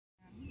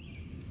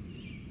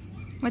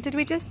What did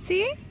we just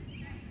see?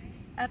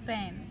 A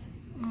plane.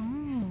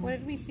 Oh. What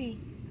did we see?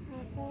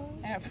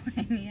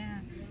 Airplane, yeah.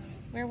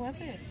 Where was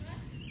it?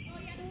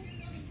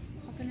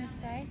 Up in the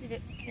sky? Did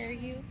it scare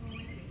you?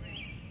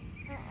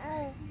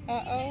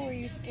 Uh-oh, were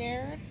you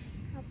scared?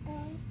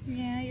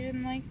 Yeah, you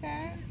didn't like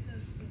that?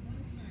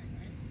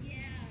 You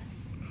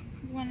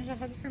wanted a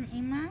hug from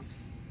Ima?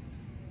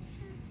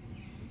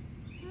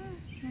 You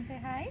want to say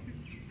hi?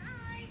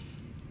 Hi!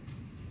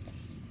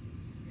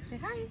 Say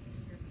hi!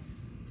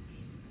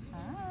 Oh.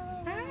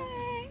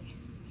 Hi.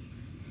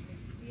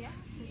 Yeah.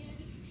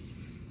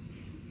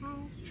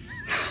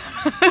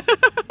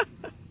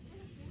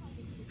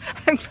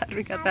 I'm glad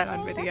we got that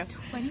on video.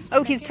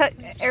 Oh, he's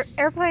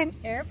airplane.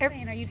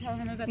 Airplane. Are you telling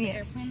him about the Yes.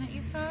 airplane that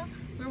you saw?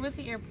 Where was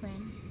the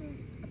airplane?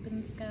 Up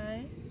in the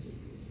sky?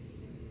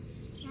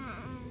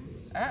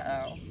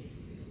 Uh-oh.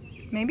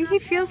 Maybe he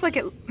feels like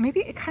it. Maybe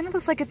it kind of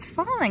looks like it's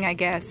falling. I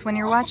guess when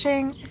you're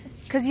watching,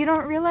 because you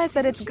don't realize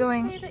that it's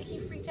going. Did you say that he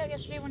freaked out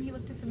yesterday when he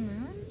looked at the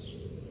moon?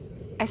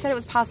 I said it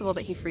was possible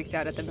that he freaked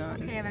out at the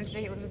moon. Okay, and then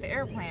today he looked at the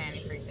airplane and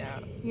he freaked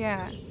out.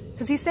 Yeah,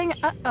 because he's saying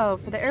 "uh-oh"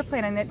 for the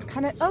airplane, and it's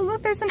kind of. Oh,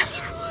 look, there's another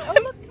one. Oh,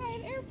 look, Kai,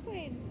 an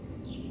airplane.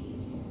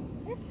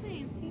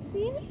 Airplane. You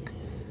see it?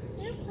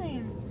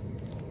 Airplane.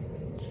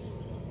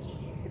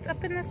 It's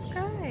up in the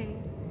sky.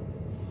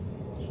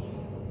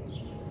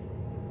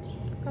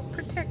 I'll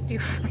protect you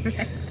from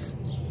this.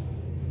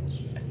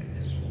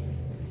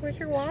 Where's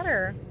your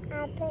water?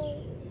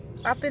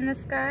 Up in the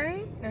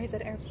sky? No, he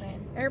said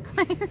airplane.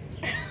 Airplane.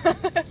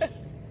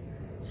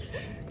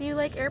 Do you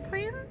like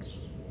airplanes?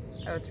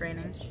 Oh, it's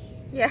raining.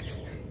 Yes.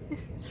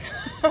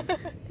 Do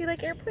you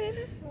like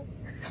airplanes?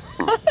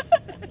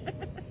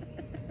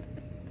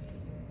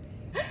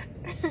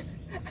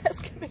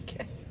 Ask him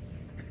again.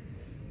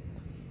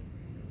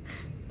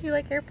 Do you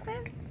like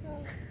airplanes?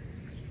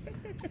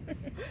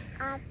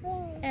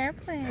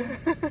 Airplane.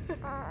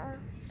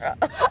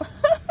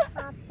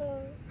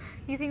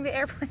 You think the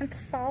airplane's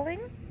falling?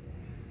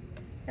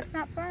 It's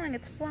not falling,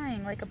 it's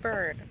flying like a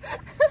bird.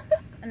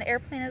 An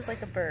airplane is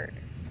like a bird.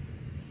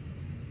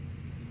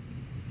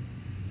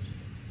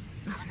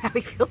 Oh, now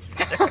he feels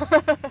better.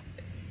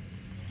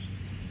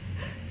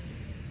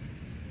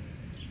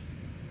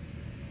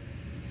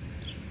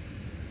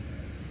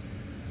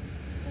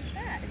 What's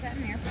that? Is that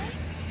an airplane?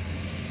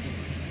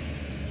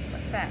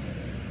 What's that?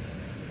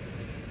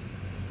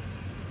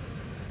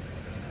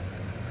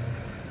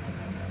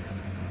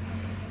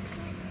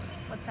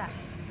 What's that?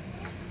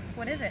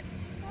 What is it?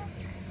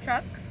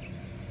 Truck?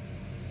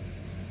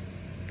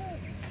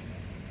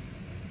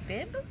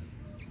 Bib?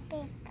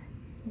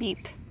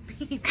 Beep.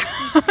 Beep.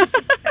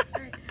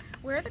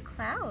 Where are the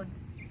clouds?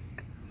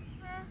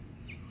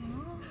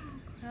 Oh,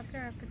 clouds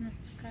are up in the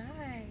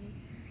sky.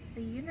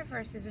 The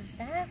universe is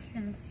vast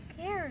and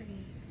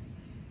scary.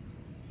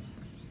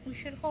 We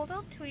should hold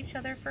on to each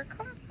other for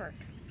comfort.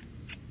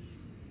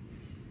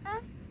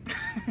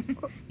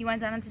 You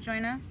want Donna to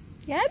join us?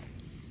 Yeah.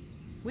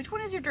 Which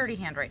one is your dirty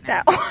hand right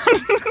That now? one.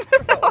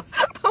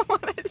 The one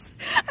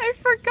I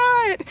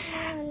forgot.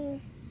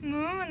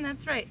 Moon,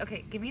 that's right.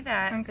 Okay, give me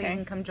that so you Okay.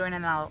 can come join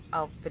and I'll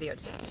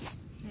videotape.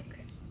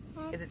 Okay.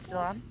 Is it still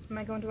on? Am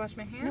I going to wash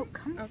my hands? No,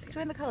 come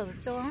join the colors.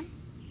 It's still on?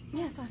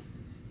 Yeah, it's on.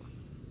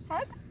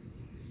 Hug?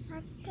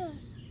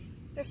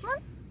 This one?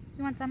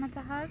 You want Donna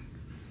to hug?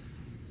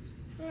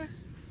 Yeah.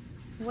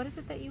 What is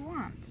it that you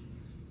want?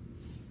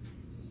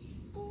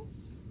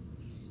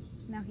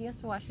 Now he has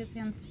to wash his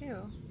hands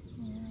too.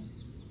 Yeah.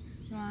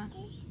 You want?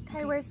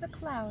 Kai, where's the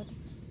cloud?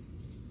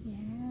 Yeah,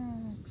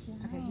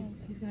 cloud. Okay,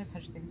 he's gonna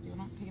touch things. Do you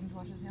want to take him to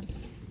wash his hands?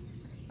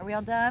 Are we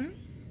all done?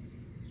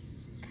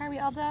 Kai, are we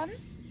all done?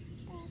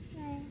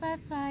 Bye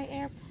bye,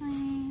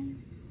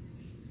 airplane.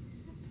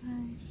 Bye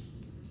bye.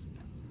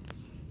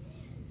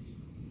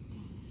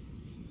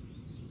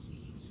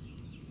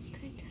 Is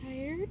Kai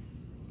tired?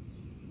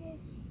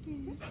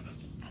 Yeah.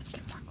 Ask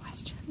him more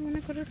questions. You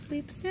wanna go to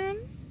sleep soon?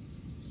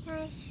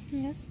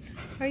 Yes.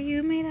 Are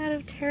you made out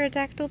of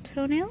pterodactyl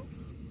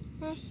toenails?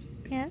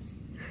 Yes.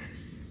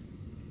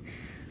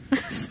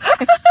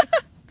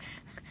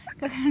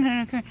 Go ahead,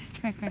 no, come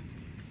here.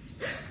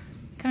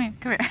 Come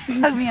here.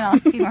 Hug me and I'll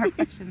ask you more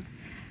questions.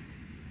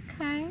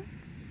 Kai,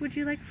 would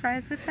you like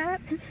fries with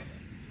that?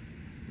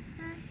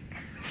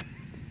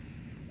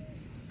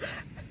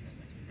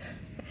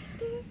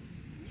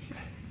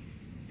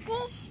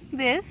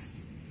 This?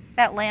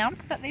 That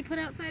lamp that they put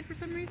outside for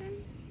some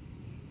reason?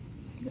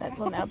 That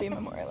will now be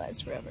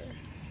memorialized forever.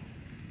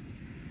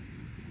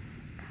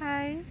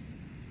 Kai,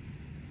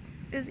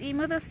 is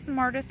Emo the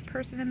smartest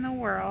person in the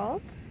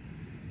world?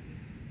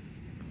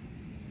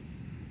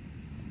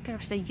 You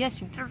better say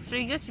yes, you better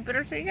say yes, you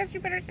better say yes, you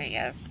better say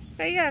yes.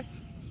 Say yes.